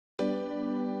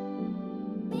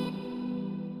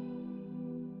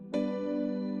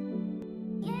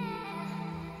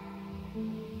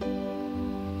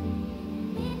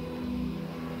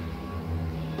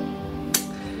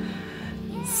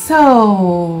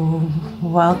So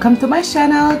welcome to my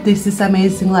channel. This is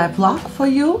amazing live vlog for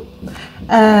you,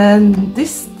 and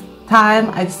this time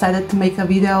I decided to make a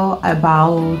video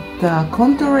about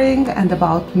contouring and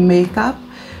about makeup,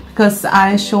 because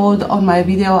I showed on my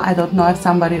video, I don't know if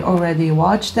somebody already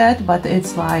watched it, but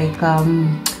it's like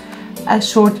a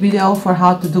short video for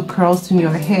how to do curls in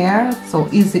your hair, so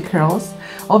easy curls.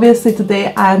 Obviously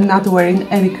today I'm not wearing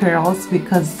any curls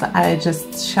because I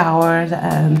just showered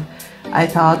and I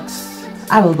thought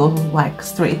I will go like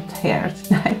straight hair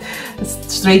tonight.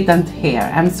 Straightened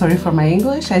hair. I'm sorry for my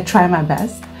English, I try my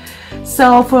best.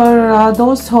 So for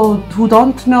those who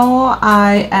don't know,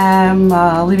 I am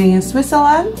living in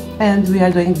Switzerland and we are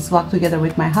doing this vlog together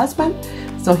with my husband.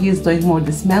 So he's doing more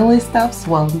this manly stuffs.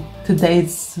 Well, today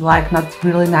it's like not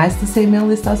really nice to say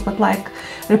manly stuffs, but like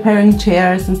repairing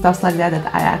chairs and stuff like that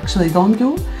I actually don't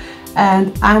do.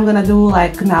 And I'm gonna do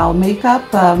like now makeup,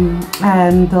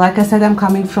 and like I said, I'm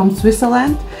coming from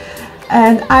Switzerland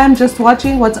and I'm just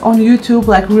watching what's on YouTube,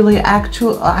 like really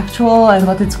actual and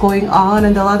what is going on.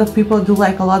 And a lot of people do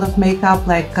like a lot of makeup,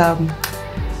 like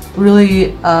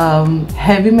really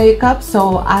heavy makeup.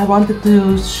 So I wanted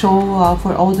to show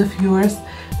for all the viewers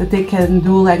that they can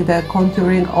do like the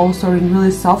contouring also in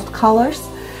really soft colors.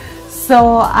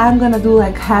 So I'm gonna do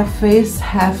like half face,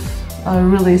 half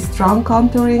really strong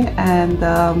contouring, and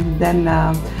then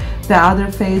the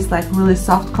other face like really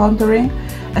soft contouring.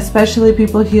 Especially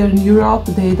people here in Europe,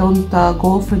 they don't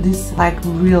go for this like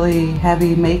really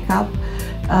heavy makeup.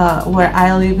 Where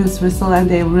I live in Switzerland,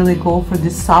 they really go for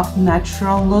this soft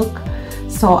natural look.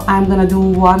 So I'm gonna do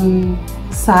one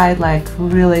side like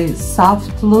really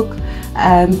soft look,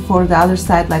 and for the other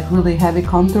side like really heavy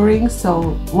contouring.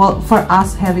 So well, for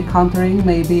us heavy contouring,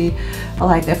 maybe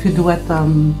like if you do it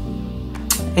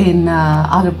in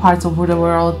other parts of the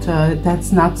world,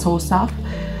 that's not so soft,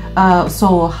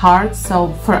 so hard.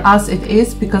 So for us it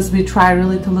is, because we try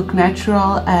really to look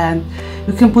natural, and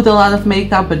you can put a lot of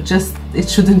makeup but just it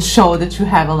shouldn't show that you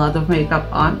have a lot of makeup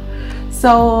on.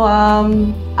 So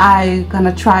I'm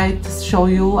gonna try to show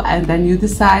you and then you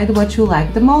decide what you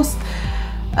like the most.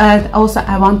 And also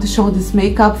I want to show this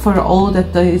makeup for all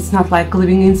that it's not like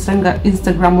living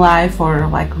Instagram live or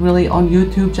like really on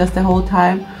YouTube just the whole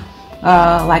time.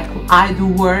 Like I do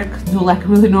like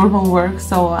really normal work,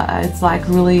 so it's like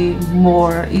really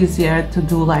more easier to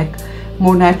do like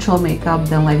more natural makeup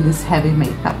than like this heavy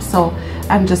makeup. So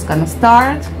I'm just gonna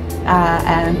start,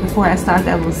 and before I start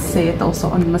I will say it also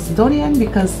on Macedonian,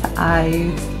 because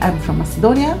I am from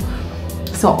Macedonia.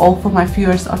 So all for my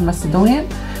viewers on Macedonian.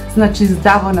 Значи,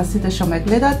 здраво на сите што ме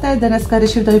гледате. Денеска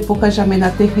решив да ви покажам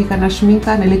една техника на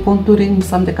шминка, нели контуринг,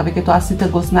 мислам дека веќе тоа сите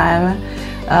го знаеме.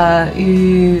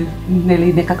 И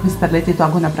нели некакви старлети тоа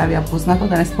го направија познато,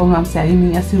 да не спомнам сега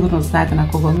имиња, сигурно знаете на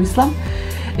кого мислам.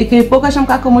 И ќе ви покажам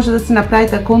како може да си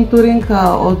направите контуринг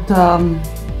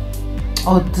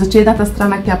значи едната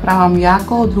страна ќе ја правам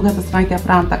јако, од другата страна ќе ја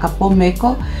правам така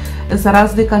помеко. За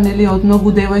разлика нели од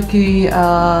многу девојки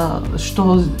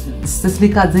што се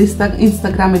сликаат за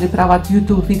Инстаграм или прават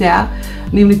YouTube видеа,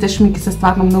 нивните шминки се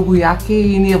стварно многу јаки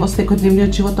и ние во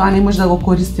секојдневниот живот тоа не може да го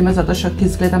користиме, затоа што ќе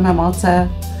изгледаме малце,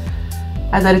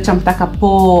 ајде да речам така,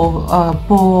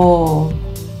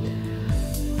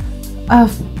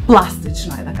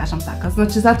 пластично е, да кажам така.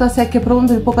 Значи затоа сега ќе пробам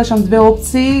да ви покажам две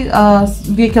опции.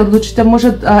 Вие ќе одлучите,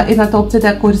 може едната опција да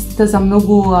ја користите за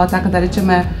многу така да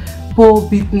речеме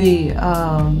по-битни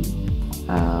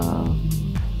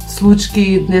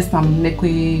случаи, не знам,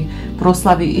 некои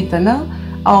прослави итн.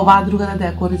 А оваа другата да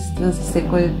ја користите за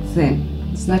секој ден.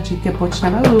 Значи ќе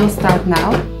почнеме. We will start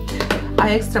now.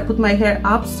 I extra put my hair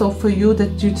up so for you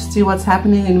that you see what's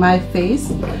happening in my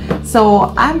face.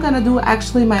 So I'm gonna do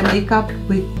actually my makeup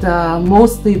with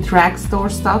mostly drugstore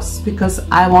stuffs, because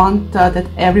I want that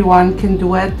everyone can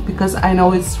do it, because I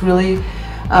know it's really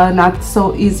not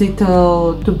so easy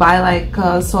to buy like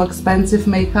so expensive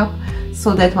makeup.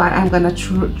 So that's why I'm gonna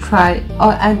try.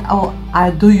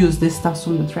 I do use this stuff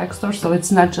from the drugstore, so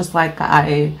it's not just like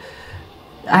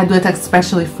I do it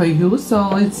especially for you. So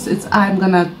I'm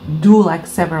gonna do like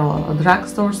several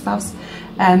drugstore stuffs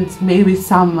and maybe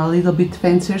some a little bit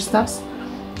fancier stuffs.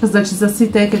 Значи за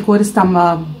сите ќе користам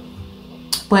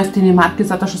поевтини марки,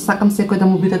 затоа што сакам секој да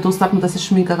му биде достапно да се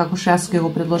шминка како што јас ќе го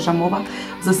предложам ова.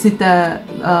 За сите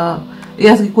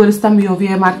јас ги користам и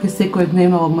овие марки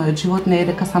секојдневно во мојот живот, не е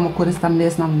дека само користам, не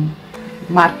знам,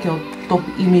 марки од топ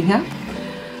имиња.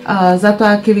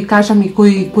 Затоа ќе ви кажам и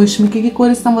кои шминки ги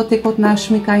користам во текот на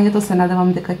шминкањето. Се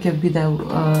надевам дека ќе биде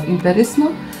интересно.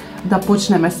 Да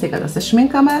почнеме сега да се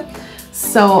шминкаме.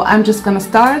 So I'm just gonna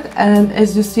start, and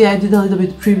as you see I did a little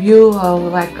bit preview,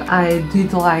 like I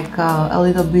did like a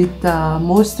little bit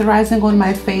moisturizing on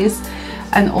my face,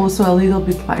 and also a little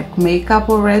bit like makeup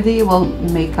already. Well,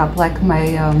 makeup like my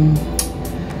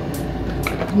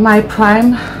my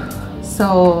prime,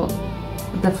 so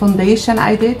the foundation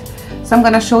I did. So I'm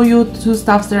gonna show you two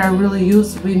stuffs that I really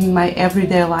use in my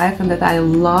everyday life and that I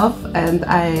love, and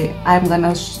I'm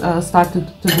gonna start to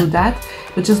do that.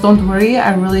 But just don't worry,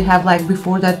 I really have like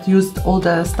before that used all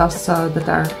the stuffs that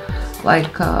are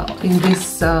like in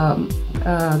this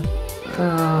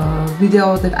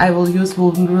video that I will use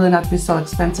will really not be so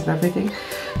expensive, everything.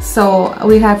 So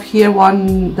we have here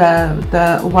one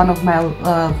of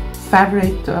my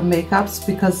favorite makeups,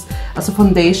 because also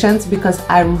foundations, because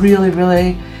I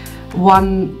really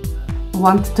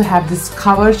want to have this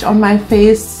coverage on my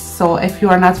face. So if you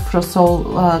are not for so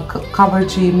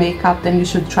coveragey makeup, then you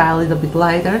should try a little bit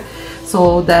lighter.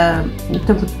 So the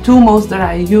two most that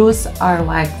I use are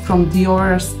like from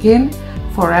Dior Skin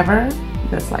Forever,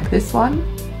 that's like this one.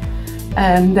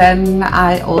 And then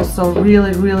I also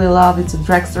really love, it's a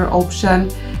drugstore option,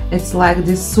 it's like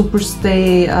this Super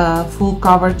Stay full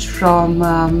coverage from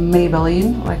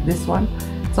Maybelline, like this one.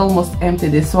 It's almost empty,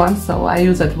 this one, so I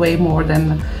use it way more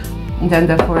than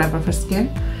the Forever for Skin.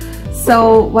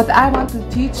 So what I want to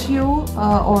teach you,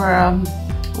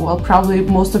 well, probably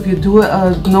most of you do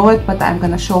know it, but I'm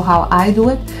gonna show how I do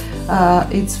it.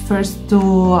 It's first to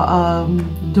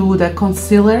do the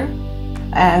concealer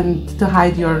and to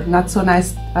hide your not so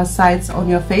nice sides on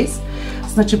your face.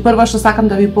 Значи прво што сакам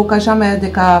да ви покажам е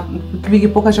дека ви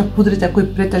ги покажав пудрите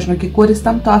кои претежно ги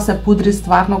користам. Тоа се пудри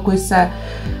стварно кои се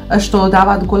што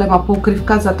даваат голема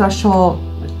покривка, затоа што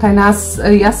кај нас,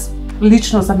 јас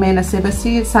лично за мене себе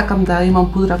си сакам да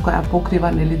имам пудра која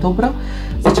покрива нели добро.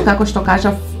 Значи како што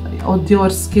кажав, од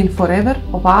Dior Skin Forever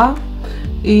оваа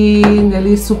и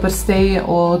нели Super Stay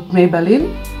од Maybelline.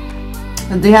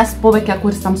 Да јас повеќе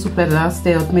користам Super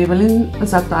Stay од Maybelline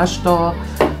затоа што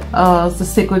за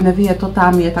секојдневието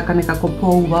таа ми е така некако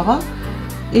поубава.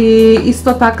 И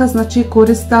исто така, значи,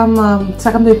 користам,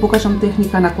 сакам да ви покажам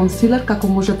техника на консилер, како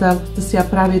можете да си ја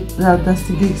прави, да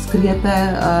си ги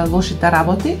скриете лошите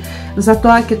работи.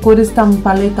 Затоа ќе користам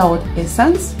палета од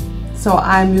Essence. So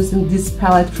I'm using this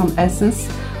palette from Essence,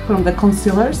 from the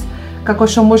concealers. Како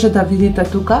што може да видите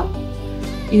тука,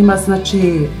 има,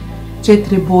 значи,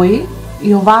 4 бои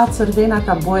и оваа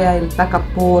црвената боја или така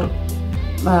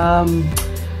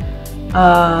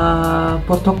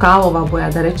портокалова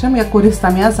боја, да речем, ја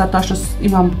користам јас затоа што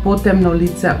имам потемно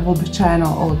лице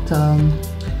вообичаено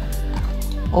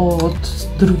од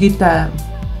другите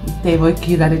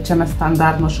девојки, да речеме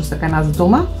стандардно што се кај нас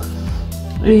дома.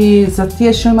 И за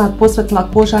тие што имаат посветла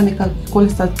кожа, нека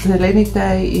користат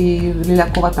зелените и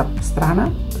лилјаковата страна.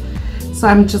 So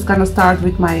I'm just gonna start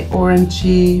with my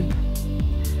orangey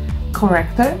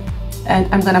corrector, and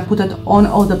I'm gonna put it on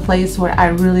all the places where I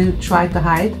really try to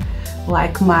hide,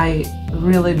 like my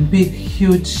really big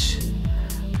huge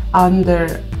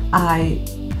under eye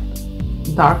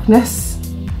darkness.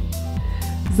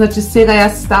 Значи сега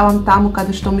јас ставам таму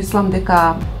каде што мислам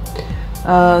дека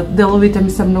деловите ми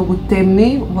се многу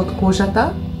темни од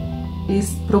кожата и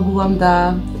пробувам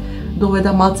да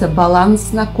доведам малце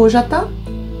баланс на кожата.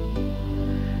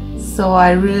 So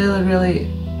I really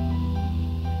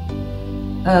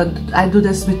I do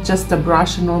this with just a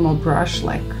brush, a normal brush,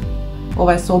 like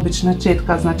ова е со обична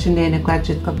четка, значи не е некоја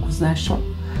четка ко знаеш шо.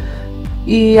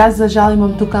 И јас за жал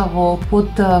имам тука во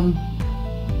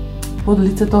под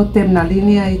лицето темна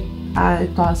линија и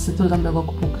тоа се трудам да го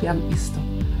покријам исто.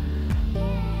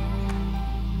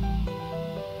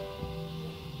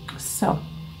 So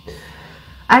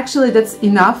actually that's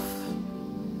enough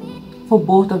for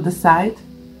both of the side.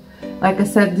 Like I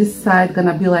said, this side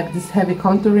gonna be like this heavy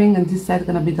contouring and this side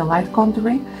gonna be the light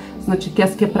contouring. Значи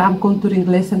јас ќе правам контуринг,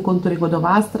 лесен контуринг од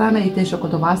оваа страна и тешок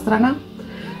од оваа страна.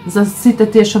 За сите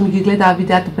тие што ми ги гледаа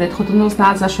видеото претходно,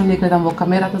 знаат зашто не гледам во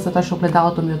камерата, затоа што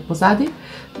огледалото ми од позади.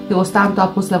 Ќе го оставам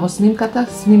тоа после во снимката,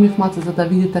 снимив малце за да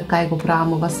видите кај го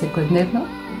правам ова секојдневно.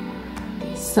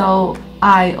 So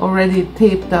I already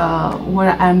taped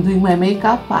where I'm doing my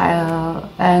makeup,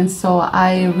 and so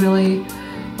I really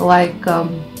like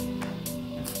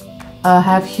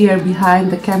have here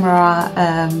behind the camera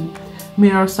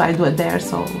mirror, so I do it there,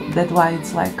 so that's why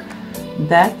it's like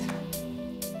that.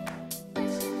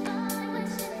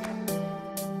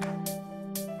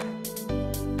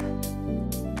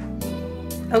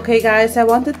 Okay guys, I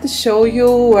wanted to show you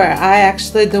where I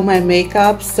actually do my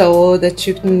makeup so that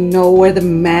you can know where the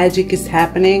magic is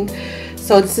happening.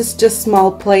 So this is just small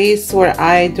place where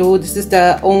I do, this is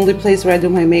the only place where I do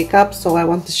my makeup, so I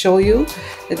want to show you.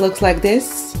 It looks like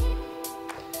this.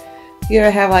 Here I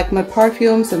have like my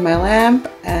perfumes and my lamp,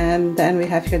 and then we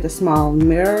have here the small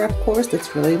mirror, of course,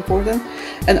 that's really important,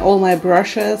 and all my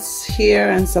brushes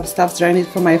here and some stuff that I need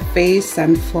for my face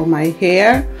and for my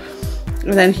hair.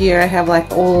 And then here I have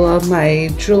like all of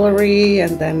my jewelry,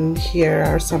 and then here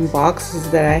are some boxes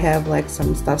that I have like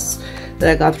some stuffs that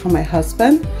I got from my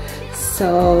husband.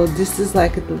 So this is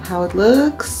like how it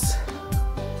looks,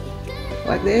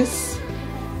 like this.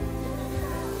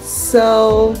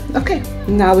 So okay,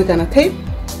 now we're gonna tape,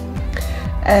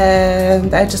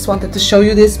 and I just wanted to show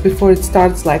you this before it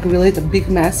starts like really the big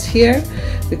mess here,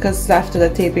 because after the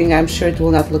taping I'm sure it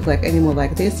will not look like anymore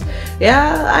like this.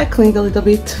 Yeah, I cleaned a little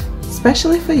bit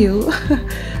especially for you.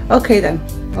 Okay then,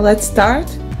 let's start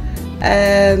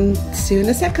and see you in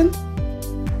a second.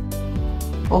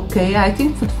 Okay, I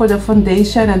think for the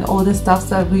foundation and all the stuff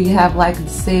that we have like the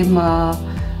same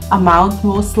amount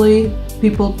mostly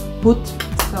people put,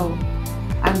 so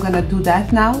I'm gonna do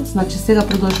that now. Значи сега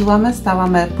продолжуваме,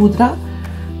 ставаме пудра.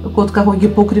 Откако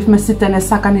ги покривме сите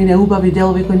несакани неубави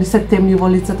делови кои не се темни во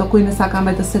лицето, кои не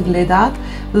сакаме да се гледаат,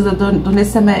 за да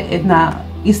донесеме една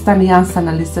иста нијанса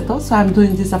на лицето. So I'm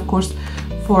doing this of course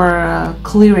for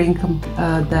clearing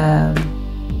the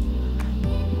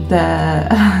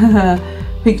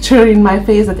picture in my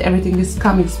face, that everything is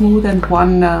coming smooth and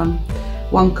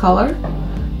one color.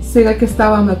 Сега ќе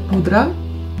ставаме пудра.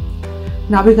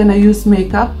 Now we're gonna use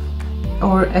makeup,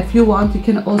 or if you want you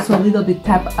can also a little bit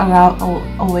tap around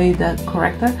away the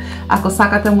corrector. Ако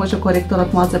сакате може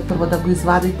коректорот малце прво да го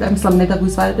извадите, мислам не да го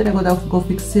извадите, него да го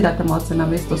фиксирате малце на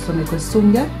место со некој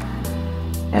сунѓер.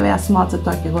 Еве јас малце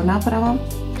тоа ќе го направам,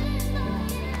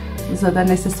 за да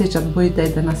не се сечат боите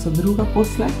една со друга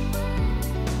после.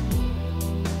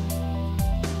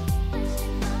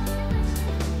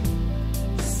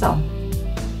 So.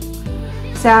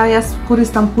 Сега јас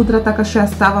користам пудра така што ја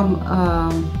ставам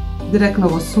директно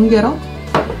во сунѓерот.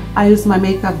 I use my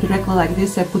makeup directly like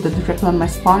this. I put it directly on my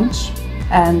sponge,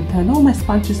 and no, my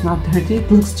sponge is not dirty,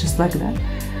 it looks just like that.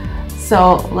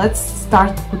 So let's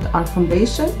start to put our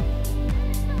foundation.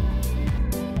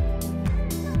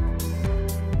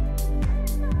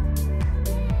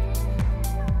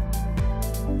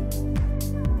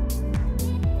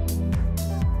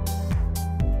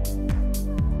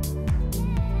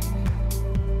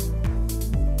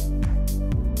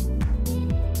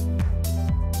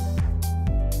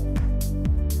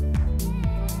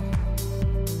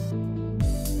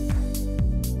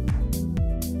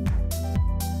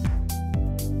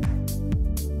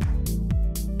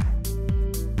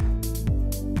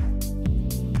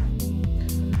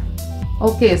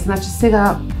 Океј, значи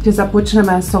сега ќе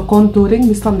започнеме со контуринг.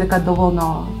 Мислам дека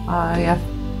доволно ја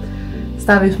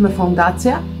ставивме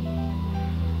фондација.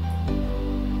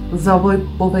 За овој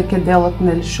повеќе делот,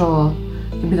 нели што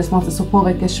ќе биде малце со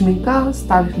повеќе шминка,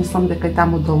 ставив мислам дека и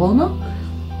таму доволно.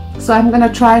 So I'm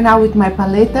gonna try now with my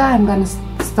palette. I'm gonna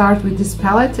start with this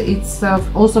palette. It's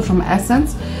also from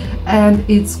Essence, and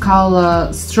it's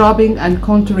called Strobing and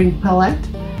Contouring Palette.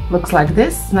 Looks like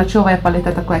this. Значи ова е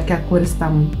палетата која ќе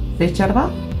користам вечерва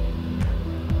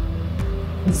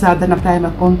за да направиме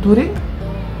контуринг.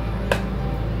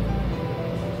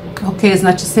 Океј,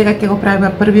 значи сега ќе го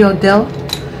правиме првиот дел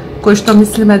кој што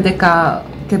мислиме дека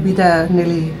ќе биде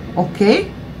нели океј.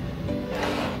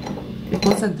 И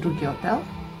после другиот дел.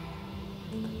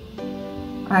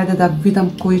 Ајде да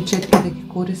видам кои четки да ги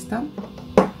користам.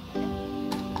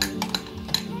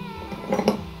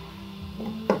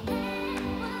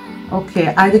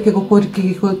 Океј, ајде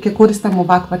ќе користам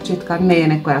оваква четка, не е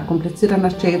некоја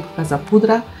комплицирана четка за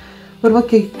пудра. Прво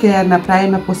ќе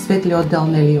направиме посветлиот дел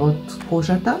нели од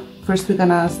кожата. First we're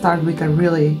gonna start with a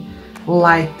really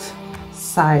light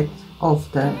side of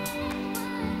the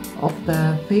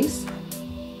face.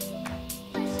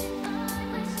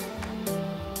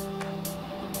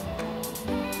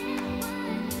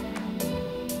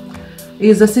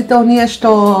 И за сите оние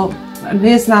што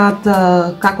не знаат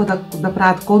како да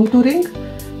прават контуринг,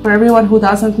 for everyone who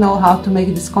doesn't know how to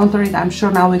make this contouring, I'm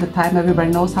sure now with the time everybody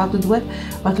knows how to do it,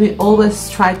 but we always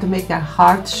try to make a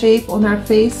heart shape on our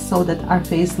face so that our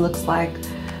face looks like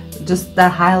just the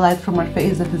highlight from our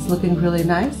face that is looking really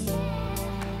nice.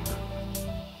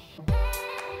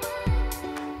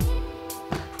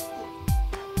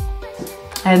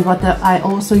 And what I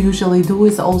also usually do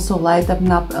is also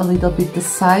lighten up a little bit the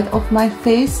side of my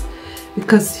face,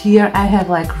 because here I have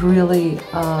like really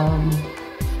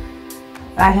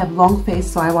I have long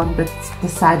face, so I want that the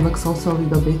side looks also a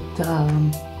little bit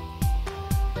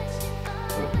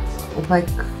like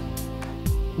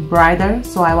brighter,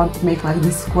 so I want to make like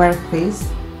this square face.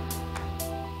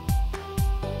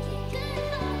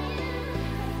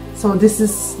 So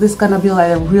this gonna be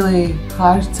like a really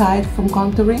hard side from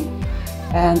contouring,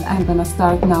 and I'm gonna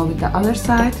start now with the other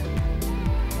side.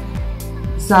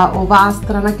 За оваа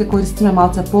страна ќе користиме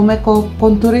малце помеко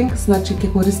контуринг, значи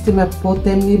ќе користиме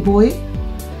потемни бои.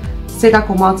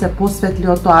 Секако малце посветли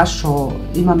од тоа што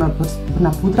имаме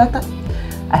на пудрата.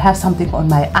 I have something on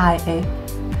my eye, eh?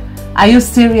 Are you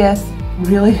serious?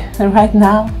 Really? Right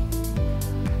now?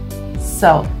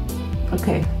 So,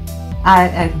 okay.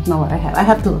 I don't know what I have. I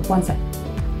have to look. One sec.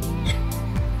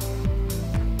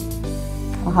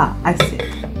 Aha, I see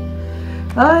it.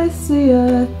 I see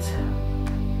it.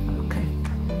 Okay.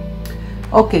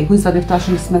 Okay, го извадив тоа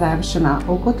што не сме највише на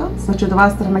окото. Значи од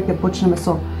оваа страна ќе почнеме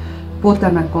со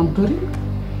потемен контуринг.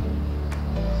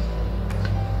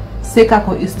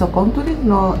 Секако исто контуринг,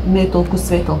 но не толку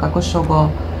светол како што го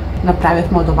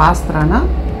направивме од оваа страна.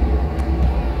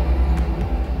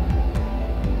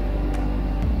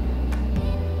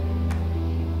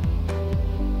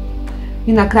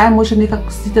 И на крај може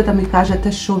некако сите да ми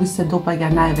кажете што ви се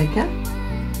допаѓа највеќе.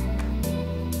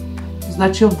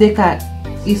 Значи овдека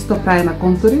исто правиме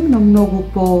контуринг, но многу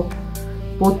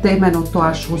потемено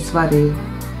тоа што уствари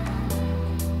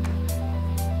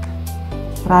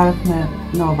правевме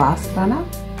на оваа страна.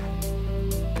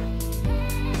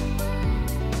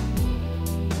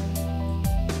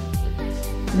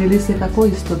 Нели секако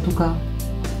исто тука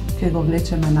ќе го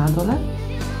влечеме надоле.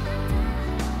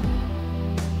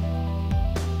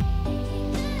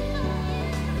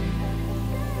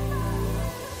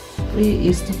 И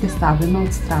исто ќе ставиме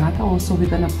од страната. Also we're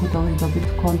gonna put a little bit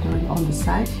contouring on the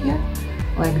side here,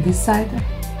 like this side.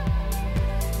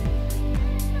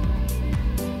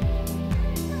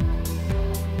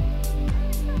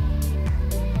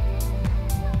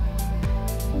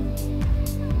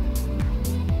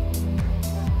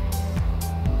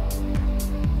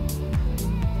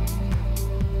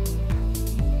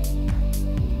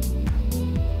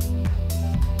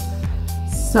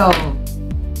 So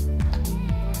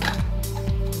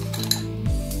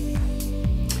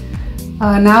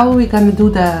now we're gonna do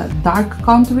the dark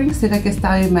contouring. Сега ќе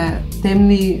ставиме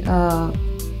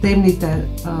темните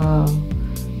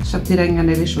шатирања,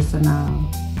 нели што се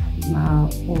на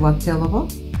ова целово,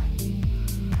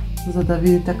 за да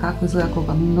видите како изгледа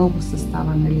кога многу се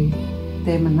става, нели,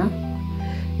 темна.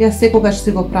 Јас секогаш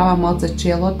си го правам малце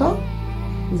челото,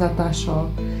 затоа што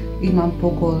имам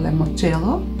поголемо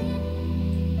чело.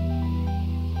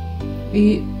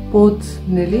 И под,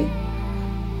 нели,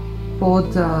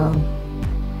 под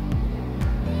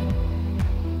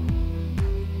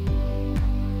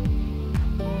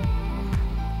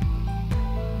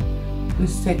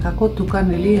секако тука,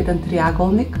 нели, еден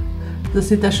триаголник. За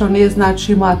сите што не знаат,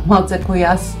 што имаат малце кој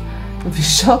јас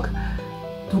вишок,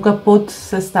 тука под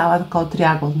се става као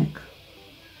триаголник.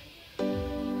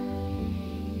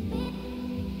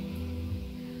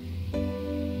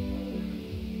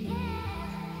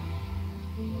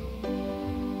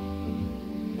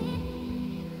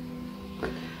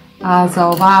 А за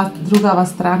оваа другава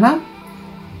страна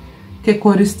ќе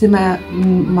користиме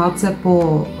малце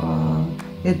по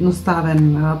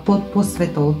едноставен,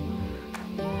 посветол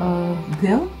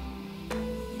дел.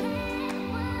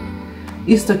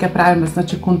 Исто ќе правиме,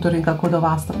 значи, контуринг како од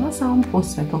оваа страна, само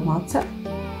посветол малце.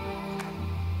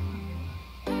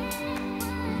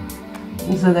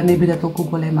 За да не биде толку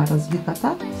голема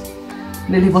разликата.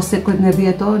 Нели, во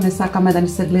секојдневието не сакаме да ни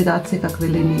се гледаат секакви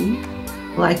линии.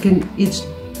 Like in each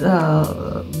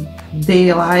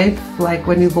day life, like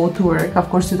when you go to work, of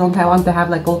course you don't want to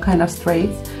have like all kind of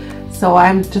straights. So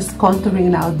I'm just contouring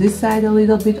now this side a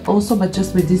little bit also, but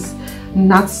just with these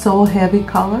not so heavy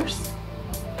colors.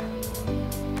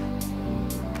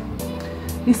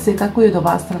 И секако и од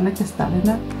оваа страна ќе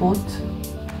ставиме под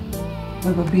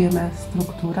да добиеме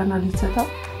структура на лицето.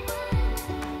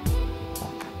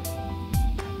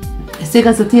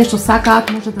 Сега за тие што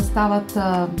сакаат може да стават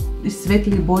и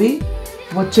светли бои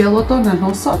во челото на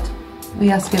носот.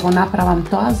 Јас ќе го направам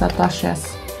тоа, затоа што јас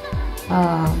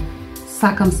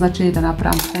сакам, значи, да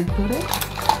направам контури.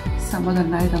 Само да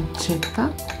најдам четка.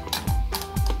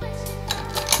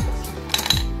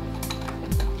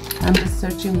 I'm just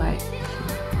searching my...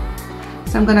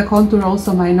 So I'm gonna contour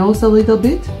also my nose a little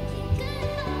bit.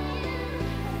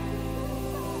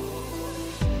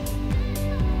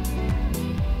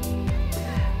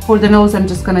 For the nose, I'm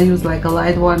just gonna use like a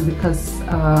light one because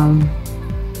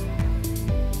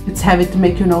it's heavy to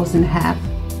make your nose in half.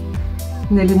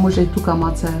 Нели може и тука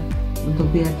малце да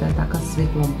добиете така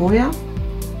светла боја.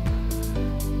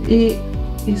 И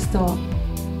исто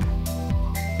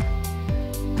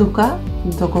тука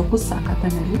доколку сакате,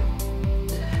 нели?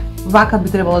 Вака би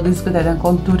требало да изгледа еден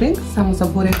контуринг, само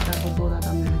заборев да го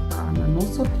додадам на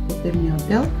носот, по темниот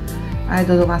дел.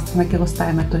 Ајде до вас ќе го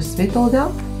ставиме тој светол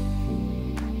дел.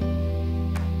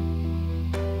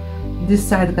 This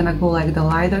side gonna go like the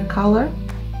lighter color,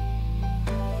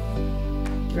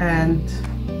 and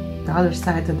the other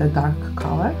side the dark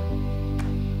color,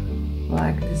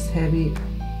 like this heavy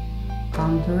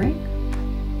contouring.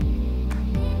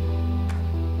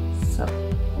 So,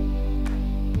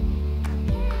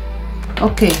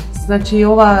 okay, значи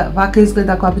ова вака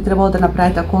изгледа кога би требало да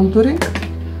направите контуринг,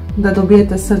 да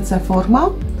добиете срце форма.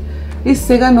 И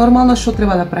сега нормално што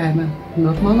треба да правиме?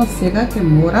 Нормално сега ќе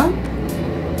мора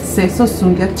се со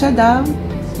сунгерче да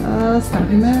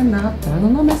ставиме на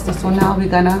правилно место. So now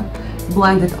we're gonna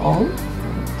blend it all,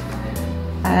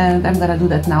 and I'm gonna do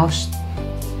that now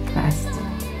fast.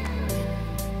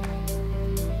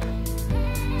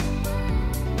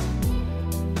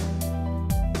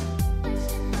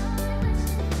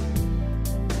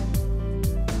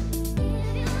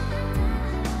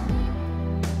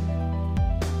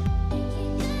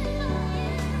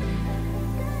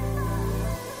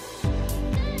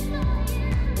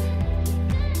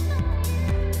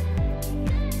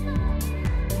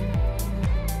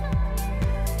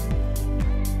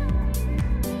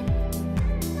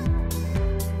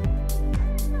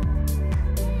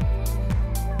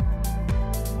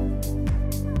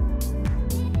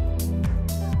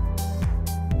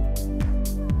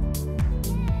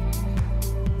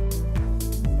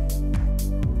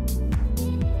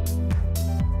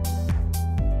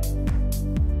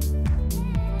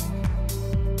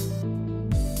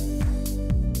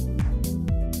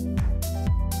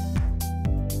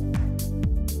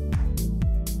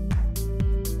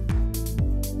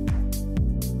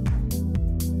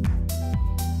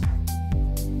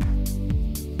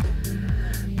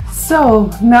 So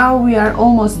now we are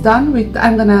almost done with,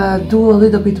 I'm gonna do a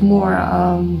little bit more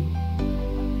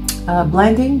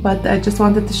blending, but I just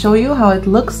wanted to show you how it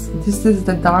looks. This is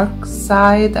the dark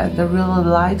side and the really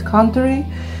light contouring,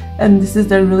 and this is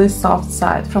the really soft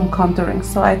side from contouring.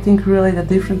 So I think really the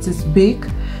difference is big.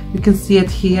 You can see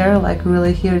it here, like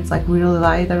really here it's like really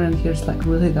lighter and here it's like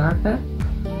really darker.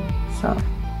 So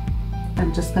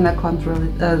I'm just gonna contour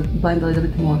it, blend a little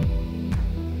bit more.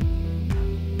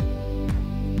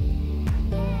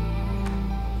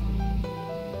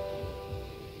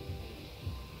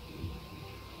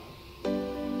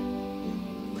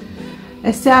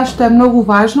 Сега што е многу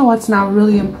важно, what's now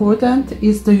really important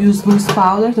is to use loose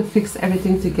powder to fix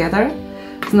everything together.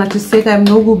 Значи сега е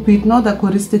многу битно да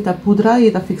користите пудра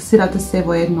и да фиксирате се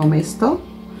во едно место.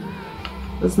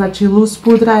 Значи loose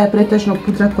пудра е претежно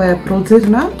пудра која е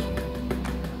прозирна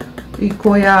и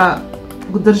која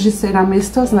го држи се на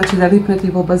место, значи да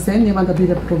липнете во базен нема да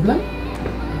биде проблем.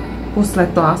 После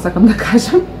тоа сакам да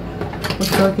кажам,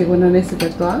 после тоа ќе го нанесете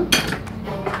тоа.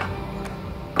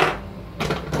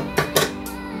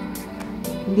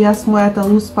 Јас мојата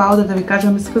loose powder, да ви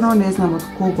кажам искрено, не знам од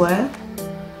кого е.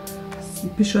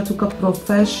 Пишува тука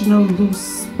professional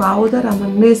loose powder, ама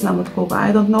не знам од кого.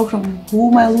 I don't know from who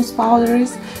my loose powder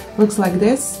is. It looks like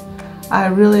this. I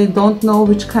really don't know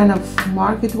which kind of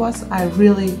mark it was. I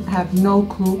really have no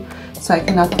clue, so I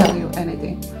cannot tell you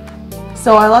anything.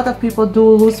 So a lot of people do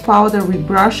loose powder with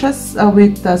brushes,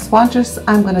 with sponges.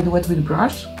 I'm gonna do it with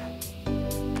brush.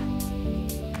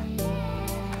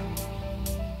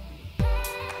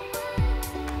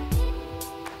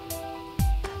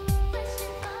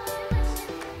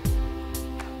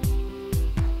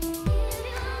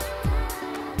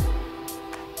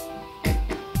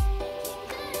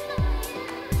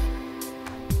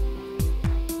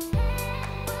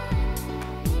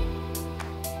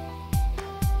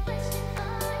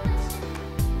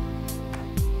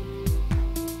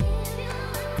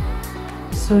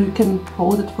 So you can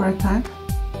hold it for a time.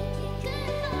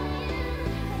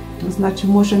 Значи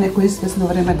може некој известно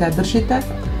време да ја држите.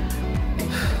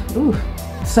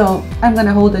 So I'm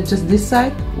gonna hold it just this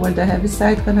side, where the heavy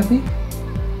side gonna be,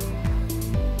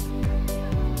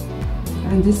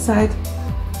 and this side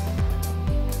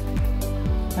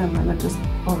I'm gonna just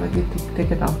already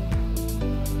take it out,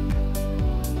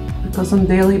 because on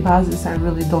daily basis I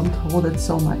really don't hold it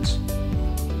so much.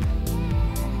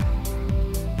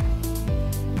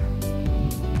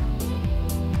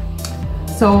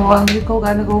 So we're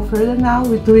gonna go further now.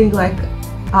 We're doing like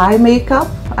eye makeup.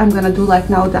 I'm gonna do like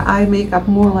now the eye makeup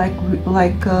more like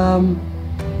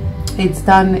it's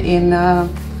done in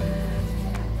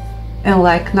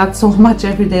like not so much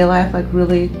everyday life, like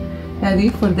really heavy.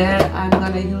 For there I'm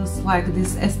gonna use like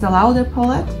this Estee Lauder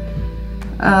palette.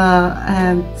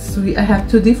 and I have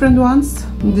two different ones.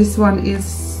 This one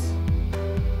is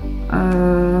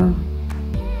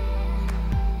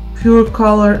Pure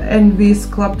Color NV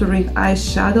Sculpturing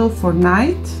Eyeshadow for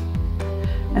night,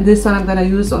 and this one I'm gonna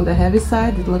use on the heavy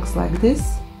side. It looks like this.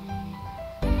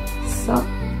 So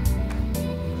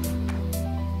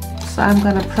I'm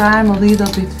gonna prime a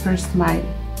little bit first my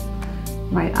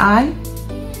eye.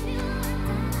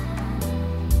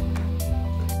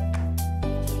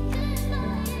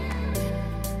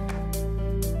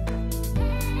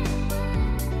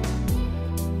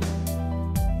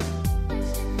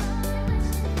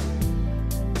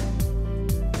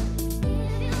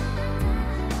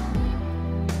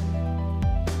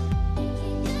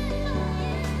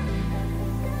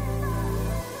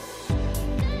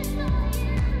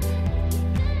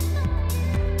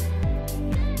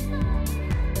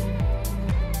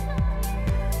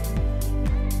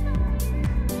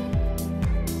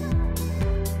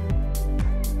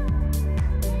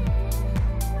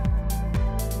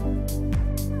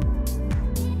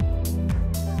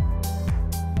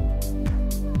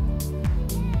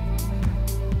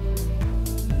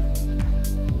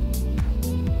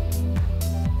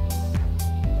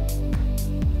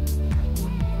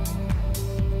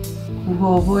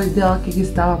 Во овој дел ќе ги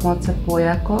ставам оце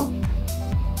појако,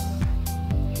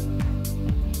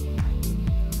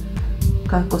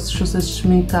 како што се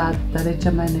шминкаат, да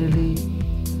речеме, нели,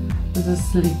 за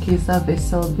слики, за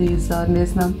веселби, за не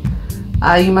знам.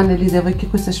 А има, нели,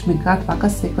 девојки кои се шминкаат вака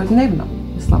секојдневно,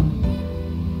 мислам.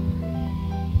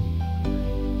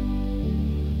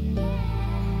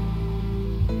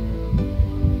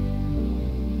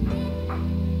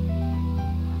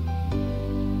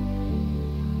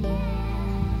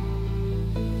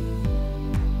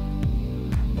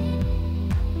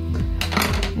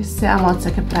 И сега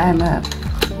моцет ќе правиме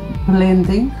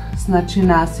блендинг, значи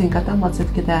на сенката моцет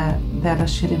ќе да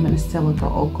расшириме низ целото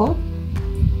око.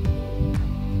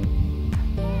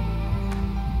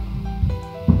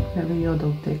 Еве ја да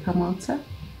утека малце.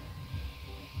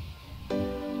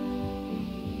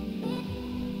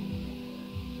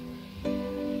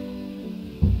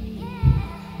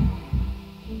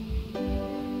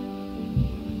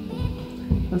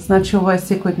 Значи ова е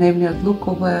секојдневниот лук,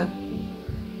 ова е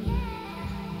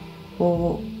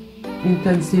по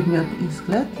интензивниот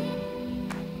изглед.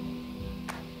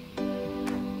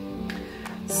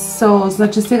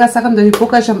 Значи сега сакам да ви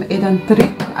покажам еден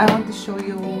трик. I want to show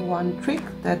you one trick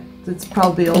that it's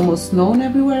probably almost known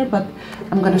everywhere, but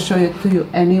I'm gonna show it to you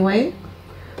anyway.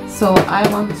 So I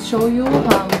want to show you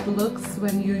how it looks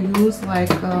when you use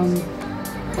like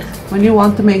when you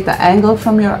want to make the angle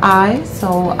from your eye. So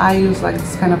I use like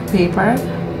this kind of paper.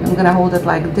 I'm gonna hold it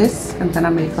like this and then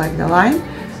I make like the line.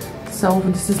 So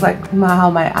this is like how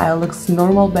my eye looks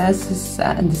normal basis,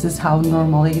 and this is how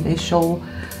normally they show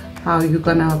how you're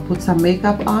gonna put some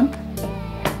makeup on.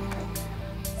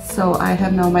 So I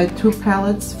have now my two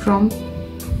palettes from,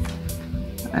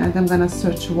 and I'm gonna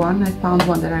search one. I found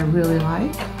one that I really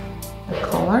like, the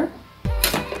color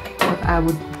that I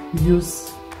would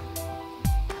use.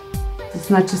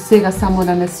 Значи сега само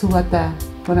нанесувате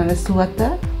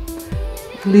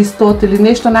листот или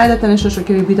нешто, најдете нешто што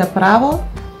ќе ви биде право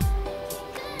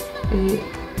и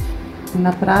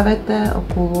направете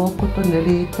околу окото,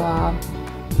 нели, тоа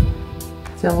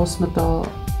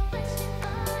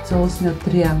целосниот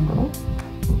триангл.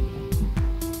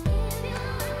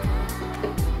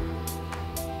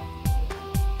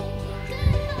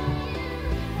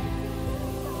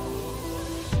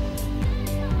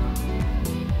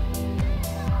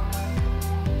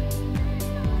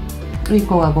 И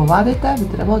кога го вадите, би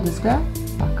требало да изгледа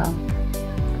така.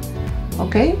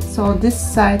 Okay, so this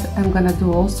side I'm gonna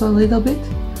do also a little bit,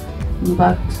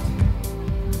 but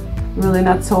really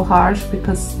not so harsh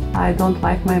because I don't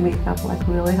like my makeup like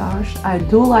really harsh. I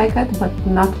do like it, but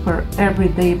not for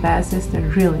everyday basis.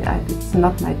 It's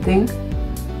not my thing.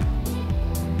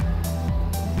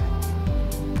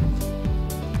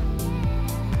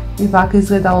 И вака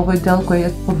изгледа овој дел кој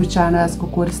е повичаено јас го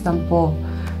користам по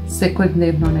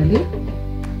секојдневно, нели?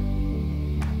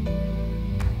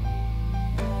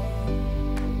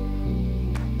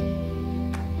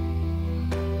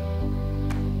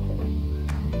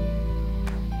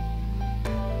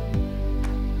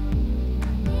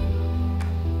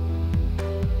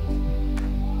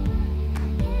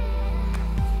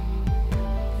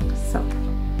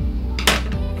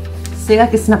 Сега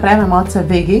ќе се направиме малце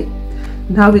веги.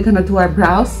 Now we're gonna do our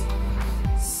brows.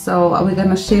 So we're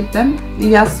gonna shape them.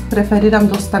 И јас преферирам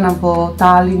да останам во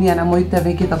таа линија на моите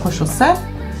веги како што се.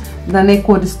 Да не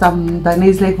користам, да не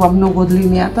излегувам многу од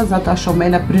линијата, затоа што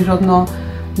мене природно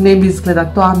ne mi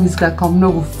izgleda to, a mi izgleda kao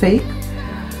mnogo fake.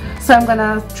 So I'm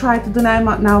gonna try to do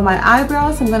now my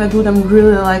eyebrows. I'm gonna do them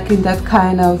really like in that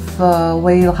kind of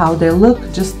way how they look,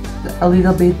 just a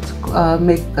little bit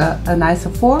make a nicer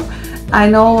form. I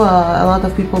know a lot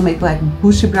of people make like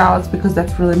bushy brows because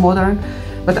that's really modern,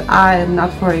 but I am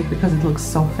not for it because it looks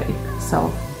so fake.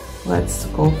 So let's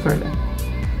go further.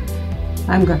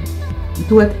 I'm gonna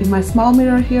do it in my small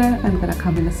mirror here. I'm gonna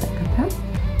come in a second, huh?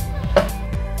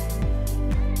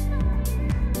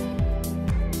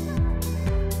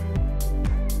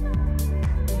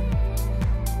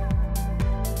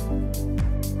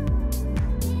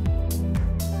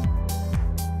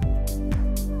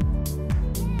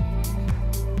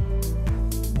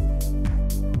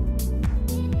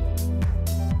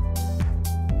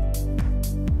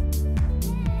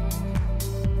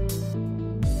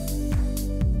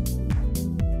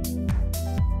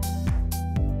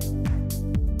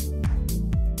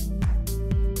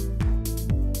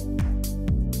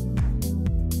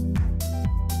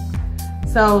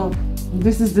 So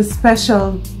this is the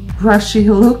special brushy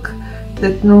look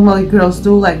that normally girls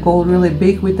do, like go really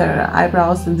big with their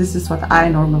eyebrows, and this is what I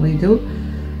normally do.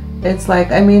 It's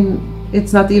like, I mean,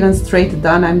 it's not even straight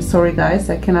done. I'm sorry guys,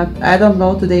 I don't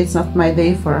know, today it's not my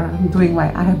day for doing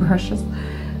my eyebrushes,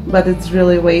 but it's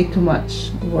really way too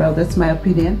much. Well, that's my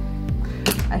opinion.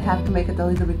 I have to make it a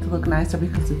little bit to look nicer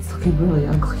because it's looking really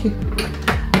ugly.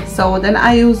 So then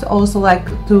I use also like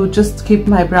to just keep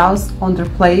my brows on their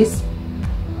place.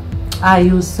 I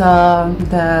use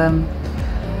the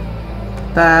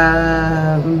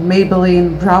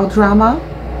Maybelline Brow Drama,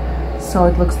 so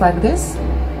it looks like this,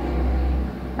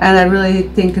 and I really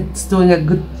think it's doing a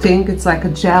good thing. It's like a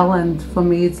gel, and for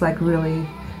me it's like really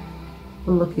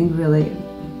looking really,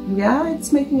 yeah,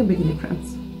 it's making a big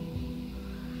difference.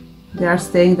 They are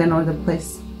staying then on the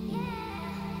place.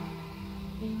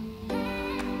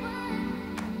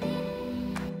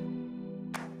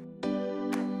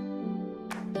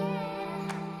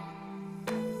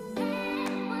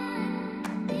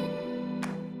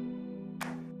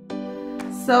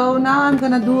 So now I'm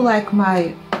gonna do like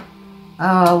my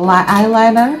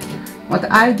eyeliner.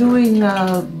 What I do in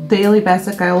daily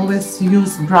basic, I always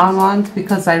use brown ones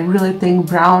because I really think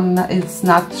brown is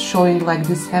not showing like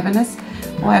this heaviness.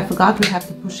 Oh, I forgot we have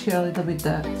to push here a little bit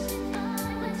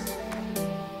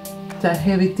the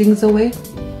heavy things away,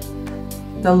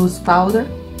 the loose powder.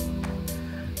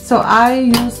 So I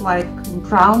use like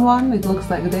brown one. It looks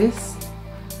like this.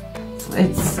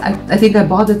 It's I think I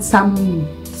bought it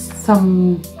some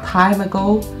time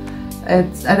ago,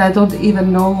 and I don't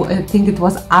even know, I think it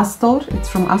was Astor. It's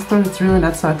from Astor. It's really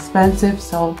not so expensive.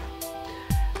 So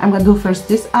I'm gonna do first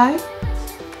this eye.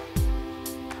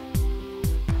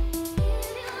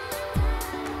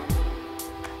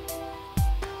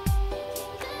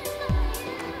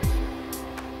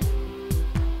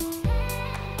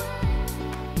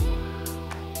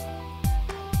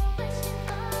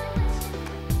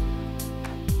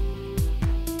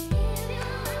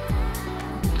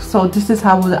 So this is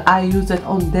how I use it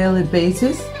on daily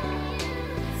basis.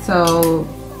 So,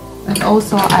 and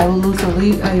also I will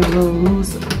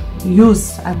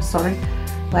use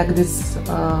like this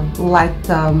light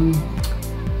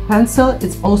pencil.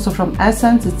 It's also from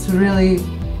Essence. It's really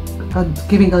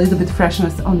giving a little bit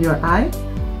freshness on your eye.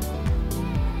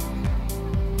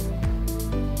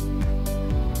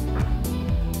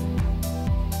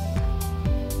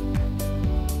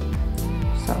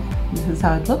 So this is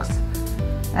how it looks.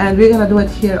 And we're gonna do it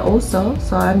here also.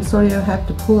 So I'm sorry I have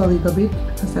to pull a little bit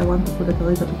because I want to put it a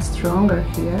little bit stronger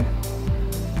here.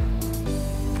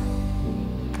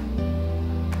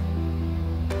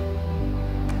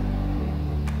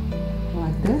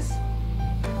 Like this.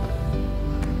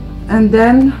 And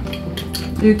then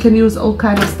you can use all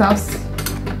kind of stuffs.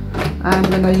 I'm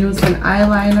gonna use an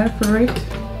eyeliner for it.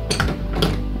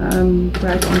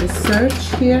 Right on the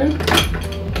search here.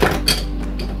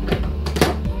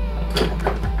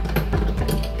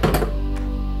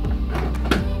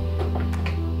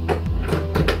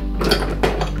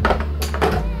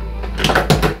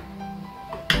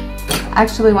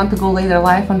 Actually want to go later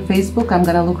live on Facebook. I'm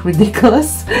gonna look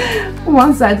ridiculous.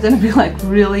 One side's gonna be like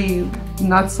really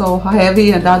not so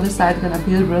heavy and the other side gonna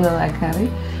be really like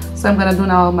heavy. So I'm gonna do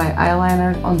now my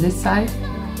eyeliner on this side.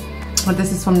 But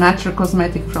this is from Natural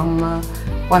Cosmetic from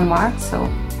One Mark, so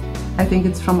I think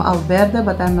it's from Alverde,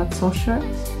 but I'm not so sure.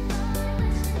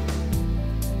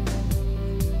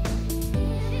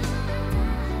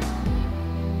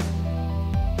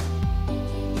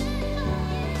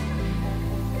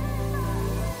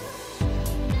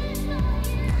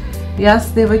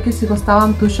 Jaz, devojke, si ga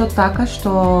stavljam tušo taka,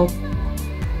 što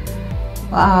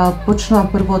Почнувам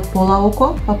прво од пола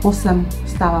око, па после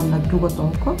ставам на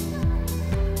другото око.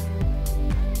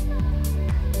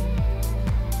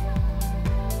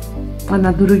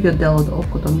 На другиот дел од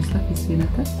окото, мислев,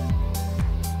 извинете.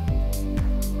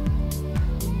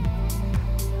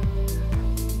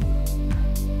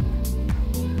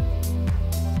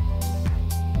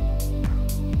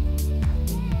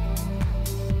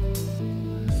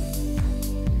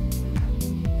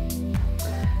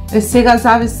 Сега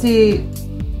зависи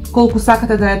колку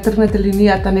сакате да ја тргнете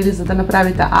линијата, нели, за да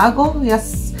направите аго.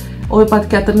 Јас овој пат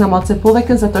ќе ја тргнам малце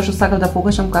повеќе, затоа што сакам да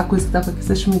покажам како изгледа кога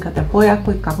ќе се шминкате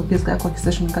појако и како ќе изгледа кога ќе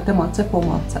се шминкате малце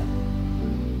помалце.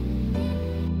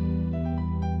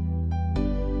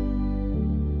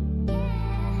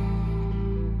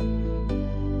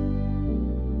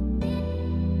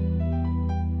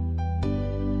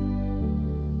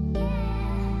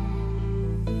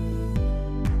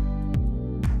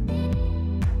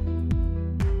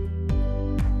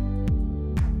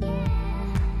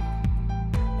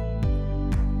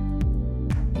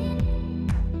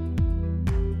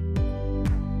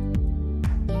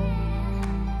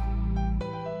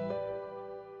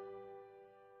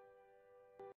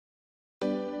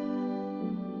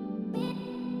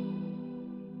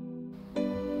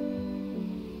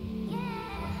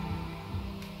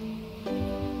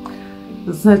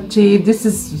 Значи, this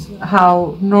is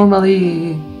how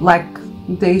normally, like,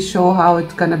 they show how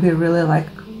it's gonna be really like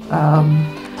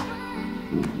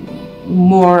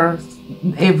more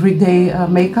everyday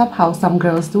makeup, how some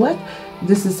girls do it.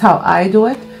 This is how I do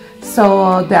it.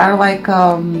 So there are like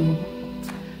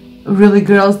really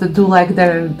girls that do like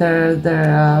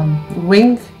their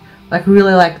wing, like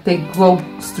really like they go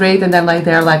straight and then like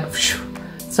they're like phew.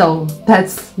 So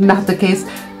that's not the case.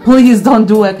 Please don't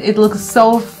do it. It looks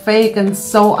so fake and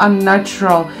so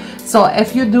unnatural. So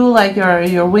if you do like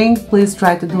your wing, please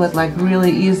try to do it like really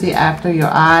easy after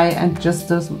your eye and just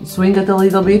to swing it a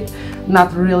little bit,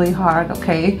 not really hard,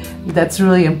 okay? That's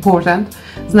really important.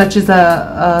 Значи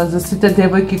за сите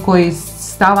девојки кои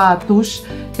ставаат туш,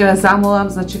 ќе ве замолам,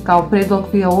 значи као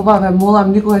предлог ви ова, ве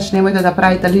молам никогаш немојте да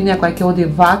правите линија која ќе оди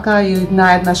вака и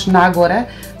наеднаш нагоре,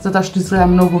 затоа што изгледа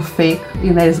многу фейк и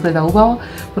не изгледа убаво.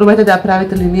 Пробајте да ја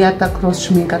правите линијата кроз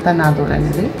шминката надоле,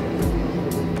 нели?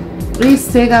 И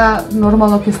сега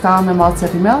нормално ќе ставаме малце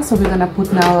римел, so we're gonna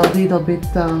put now a little bit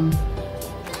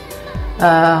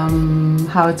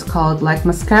how it's called, like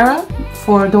mascara.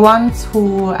 For the ones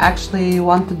who actually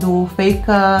want to do fake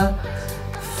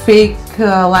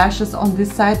lashes on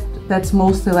this side, that's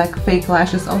mostly like fake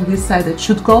lashes on this side that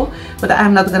should go, but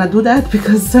I'm not gonna do that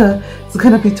because it's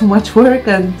gonna be too much work,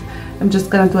 and I'm just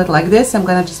gonna do it like this. I'm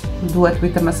gonna just do it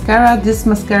with the mascara. This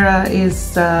mascara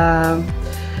is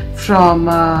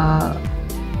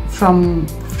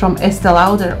from Estee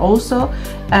Lauder also,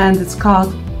 and it's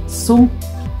called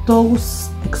Sumptos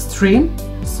Extreme,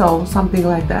 so something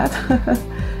like that.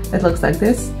 It looks like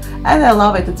this, and I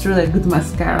love it. It's really a good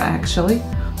mascara actually.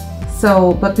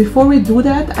 So, but before we do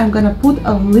that, I'm gonna put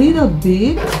a little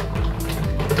bit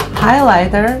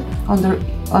highlighter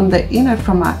on the inner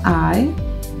from my eye,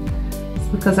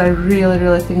 because I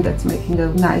really think that's making a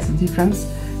nice difference.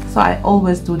 So I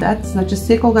always do that. Значи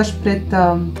секогаш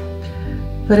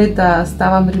пред да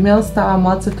ставам римел, ставам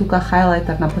малце тука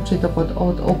хайлайтер на почетокот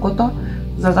од окото,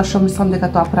 затоа што мислам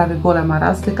дека тоа прави голема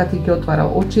разлика, ти ги отвара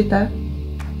очите.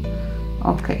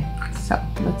 Okay, so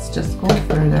let's just go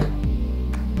further.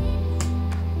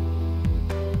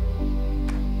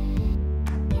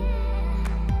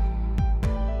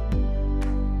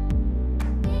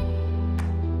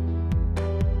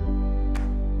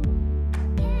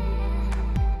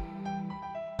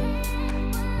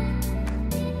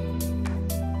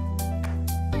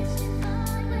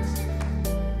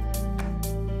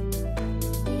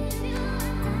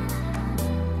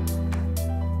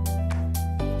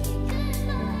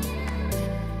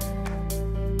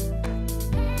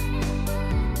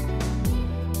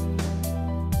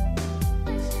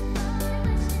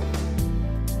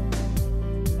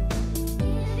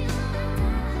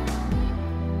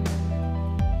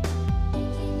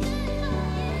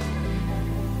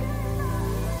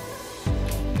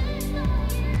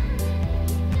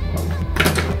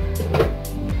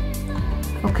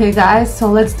 Okay guys, so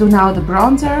let's do now the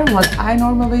bronzer. What I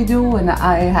normally do when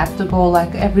I have to go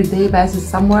like everyday basis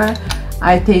somewhere,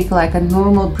 I take like a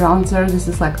normal bronzer. This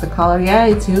is like the color, yeah,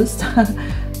 it's used.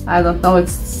 I don't know,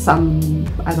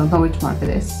 I don't know which mark it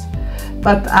is,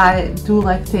 but I do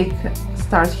like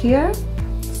start here.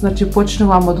 Значи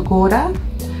почнувам од горе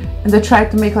and I try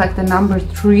to make like the number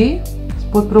 3.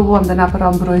 Пробувам да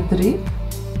направам број 3.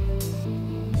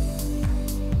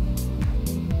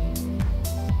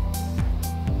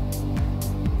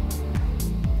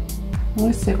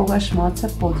 ми секогаш малце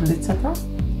под лицето.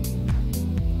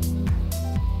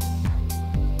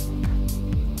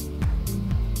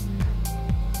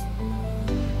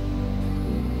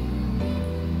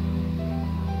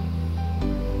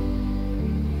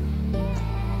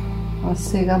 А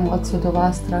сега малце од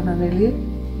оваа страна, нели?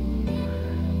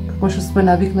 Како што сме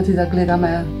навикнати да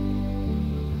гледаме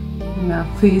на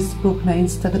Facebook, на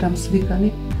Instagram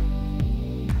сликани.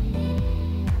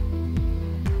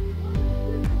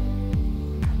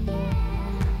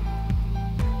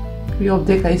 И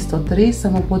овдека исто 3,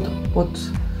 само под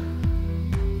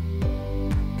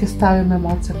ќе ставиме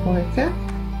малце повеќе.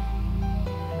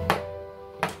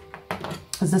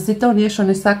 За сите оние што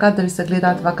не сакаат да ви се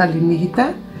гледаат вака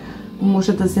линиите,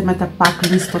 може да земете пак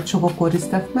листот што го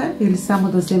користевме или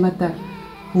само да земете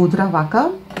пудра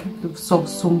вака со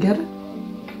сунгер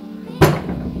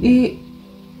и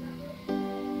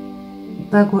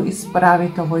да го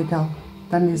исправите овој дел,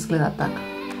 да не изгледа така.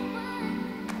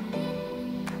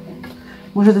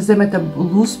 Може да земете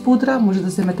лус пудра, може да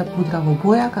земете пудра во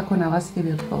боја, како на вас ќе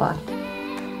ви одговара.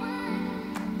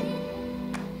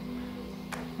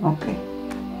 Океј.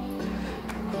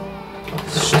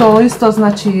 Што исто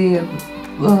значи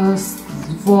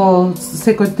во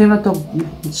секојдневното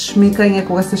шмикање,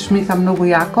 кога се шмика многу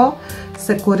јако,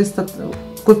 се користат,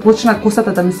 кога почна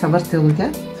косата да ми се врти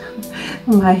луѓе.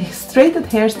 My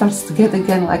straightened hair starts to get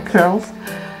again like curls.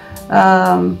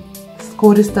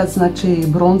 Користат, значи,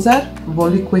 бронзер во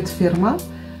Liquid фирма.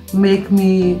 Make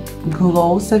Me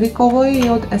Glow се вика овој и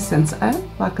од Essence,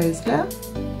 вака изгледа.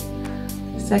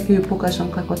 Сега ќе ви покажам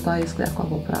како тоа изгледа кога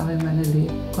го правиме, нели,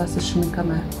 кога се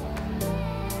шмикаме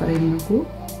премногу.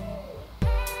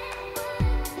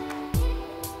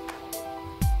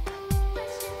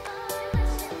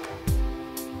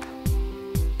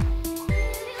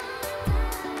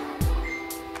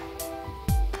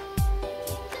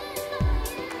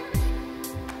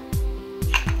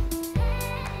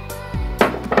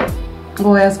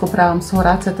 Ова јас го правам со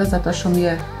рацете, затоа што ми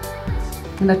е,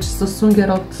 иначе со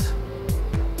сунгерот,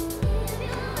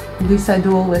 this I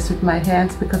do always with my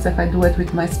hands, because if I do it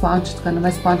with my sponge, my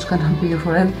sponge gonna be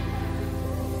red.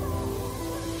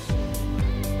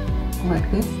 Like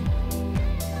this.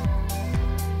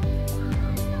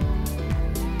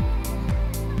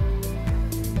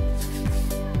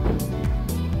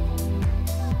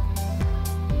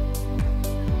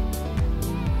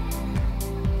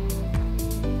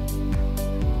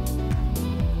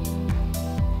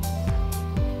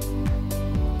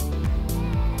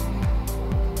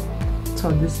 So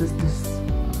this is this.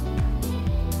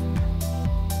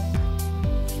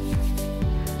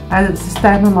 Ајде да се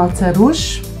ставиме малце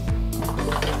руж.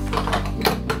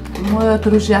 Мојот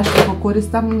руж јас што го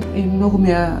користам и многу ми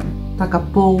е така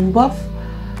поубав.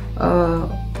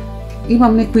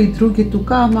 Имам некои други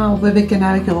тука, ама овој веќе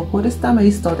највеќе го користам,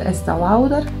 исто од Estee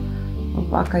Luader.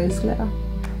 Вака изгледа.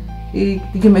 И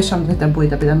ги мешам двете бои,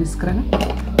 да бидам искрена.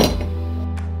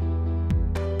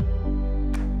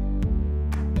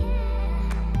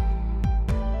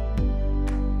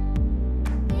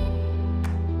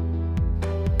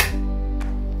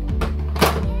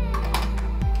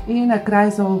 И на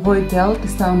крај за овој дел ќе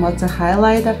ставам малце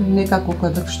хайлайтер, некако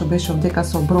како што беше овдека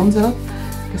со бронзерот,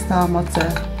 ќе ставам малце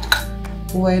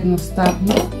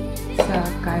поедноставно. Сега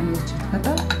кај ми е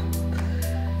четката.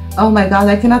 Oh my god,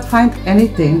 I cannot find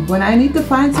anything. When I need to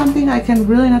find something, I can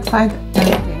really not find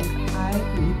anything. I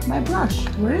need my blush.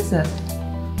 Where is it?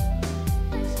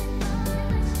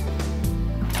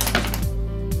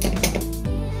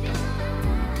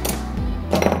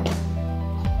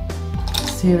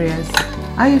 Serious?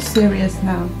 Are you serious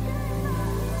now?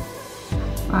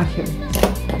 Ah, here.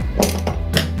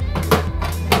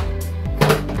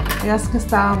 Јас ќе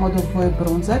ставам од овој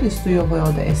бронзер, исто и овој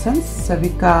од Essence, се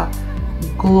вика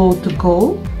Glow to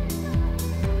Go.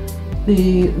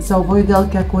 И за овој дел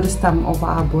ќе користам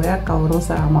оваа боја, као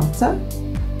роза малце.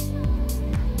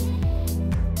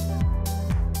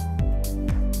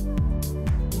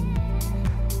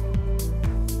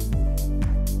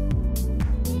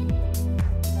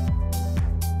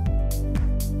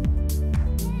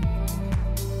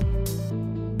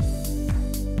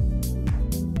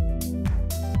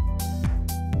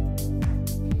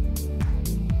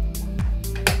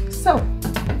 So,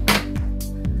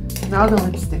 now the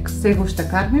lipstick. Сега уште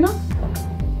карминот.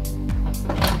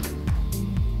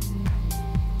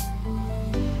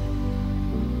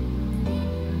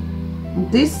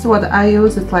 This what I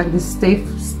use, it's like this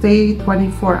Stay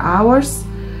 24 hours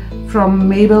from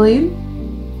Maybelline,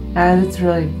 and it's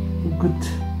really a good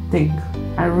thing.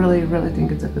 I really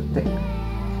think it's a good thing.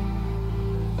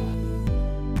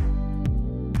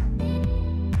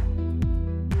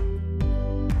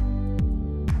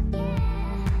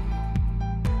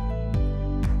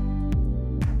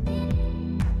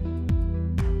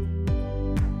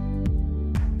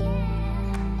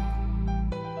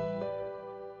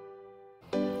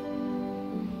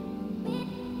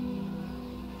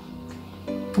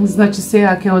 Znači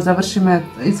сега ќе го завршиме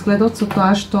изгледот со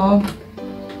тоа што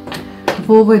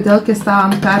во овој дел ќе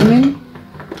ставам кармин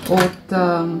од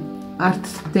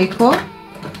Artdeco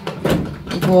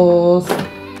во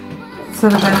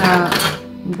црвена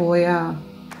боја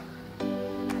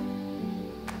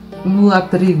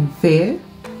 03V.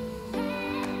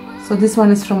 So this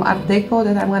one is from Artdeco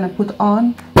that I'm gonna put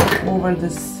on over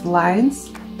these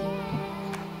lines.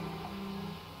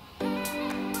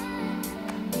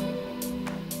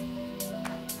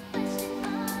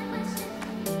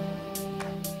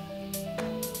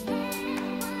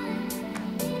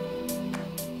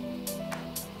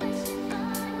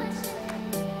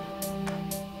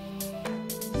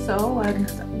 So, and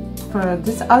for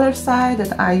this other side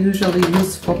that I usually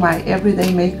use for my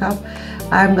everyday makeup,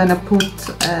 I'm gonna put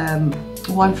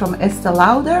one from Estee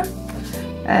Lauder,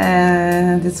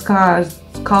 and it's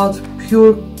called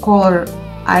Pure Color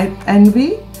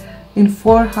Envy in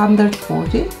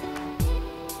 440.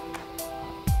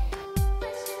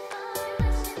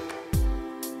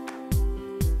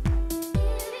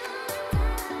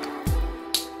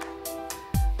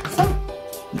 So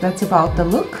that's about the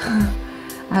look.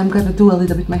 I'm gonna do a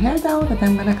little bit my hair down and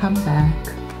I'm gonna come back.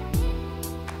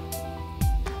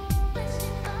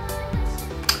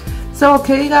 So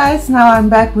okay guys, now I'm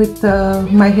back with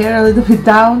my hair a little bit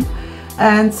down,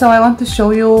 and so I want to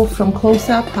show you from close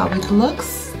up how it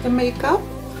looks, the makeup.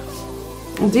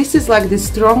 This is like the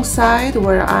strong side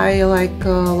where I like,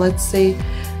 let's say,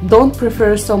 don't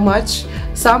prefer so much.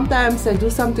 Sometimes I do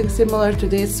something similar to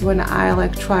this when I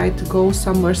like try to go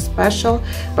somewhere special,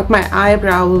 but my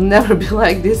eyebrow will never be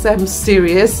like this, I'm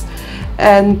serious.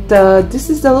 And this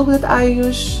is the look that I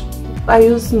use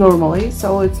normally,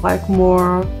 so it's like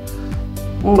more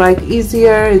like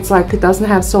easier. It's like it doesn't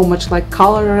have so much like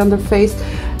color around the face,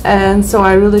 and so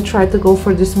I really try to go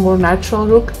for this more natural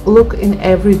look in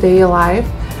everyday life.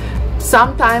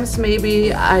 Sometimes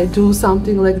maybe I do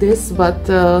something like this, but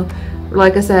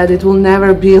like I said, it will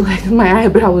never be like, my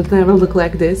eyebrow would never look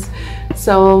like this.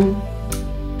 So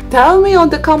tell me on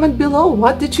the comment below,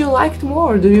 what did you like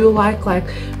more? Do you like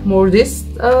more this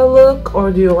look,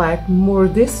 or do you like more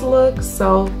this look?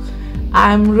 So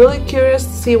I'm really curious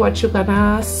to see what you're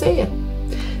gonna say.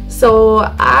 So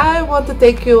I want to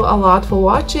thank you a lot for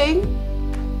watching.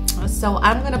 So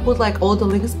I'm gonna put like all the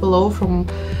links below from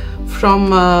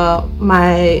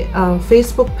my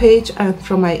Facebook page and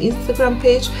from my Instagram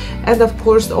page, and of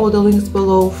course all the links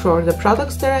below for the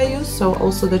products that I use, so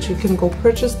also that you can go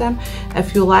purchase them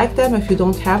if you like them, if you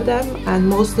don't have them, and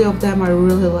mostly of them are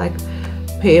really like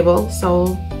payable.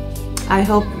 So I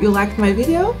hope you liked my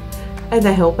video, and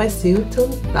I hope I see you till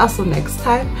also next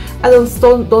time. I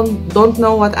don't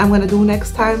know what I'm gonna do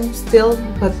next time still,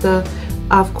 but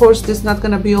of course this is not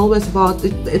gonna be always about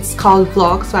it. It's called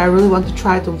vlog, so I really want to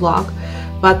try to vlog,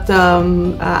 but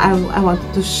I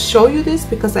wanted to show you this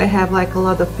because I have like a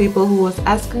lot of people who was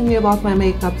asking me about my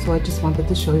makeup, so I just wanted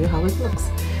to show you how it looks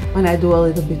when I do a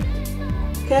little bit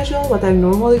casual, what I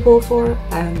normally go for,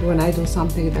 and when I do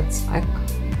something that's like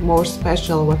more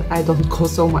special, what I don't go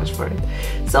so much for it.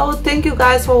 So thank you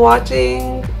guys for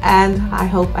watching, and I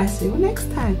hope I see you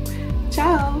next time.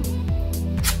 Ciao.